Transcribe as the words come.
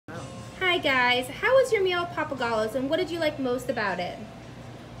Hi guys, how was your meal at Pappagallo's and what did you like most about it?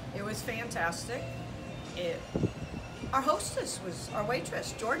 It was fantastic. Our hostess our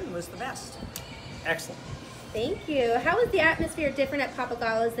waitress, Jordan, was the best. Excellent. Thank you. How was the atmosphere different at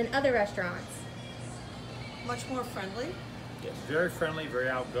Pappagallo's than other restaurants? Much more friendly. Yes, very friendly, very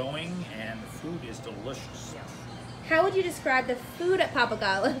outgoing, and the food is delicious. Yeah. How would you describe the food at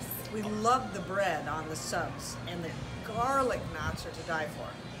Pappagallo's? We love the bread on the subs, and the garlic knots are to die for.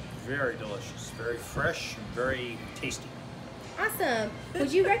 Very delicious, very fresh, and very tasty. Awesome.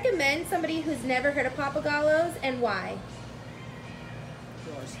 Would you recommend somebody who's never heard of Pappagallo's and why?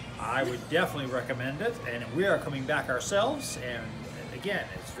 Yours. I would definitely recommend it, and we are coming back ourselves, and again,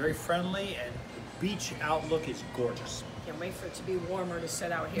 it's very friendly, and the beach outlook is gorgeous. Can't wait for it to be warmer to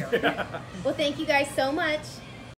sit out here. Well, thank you guys so much.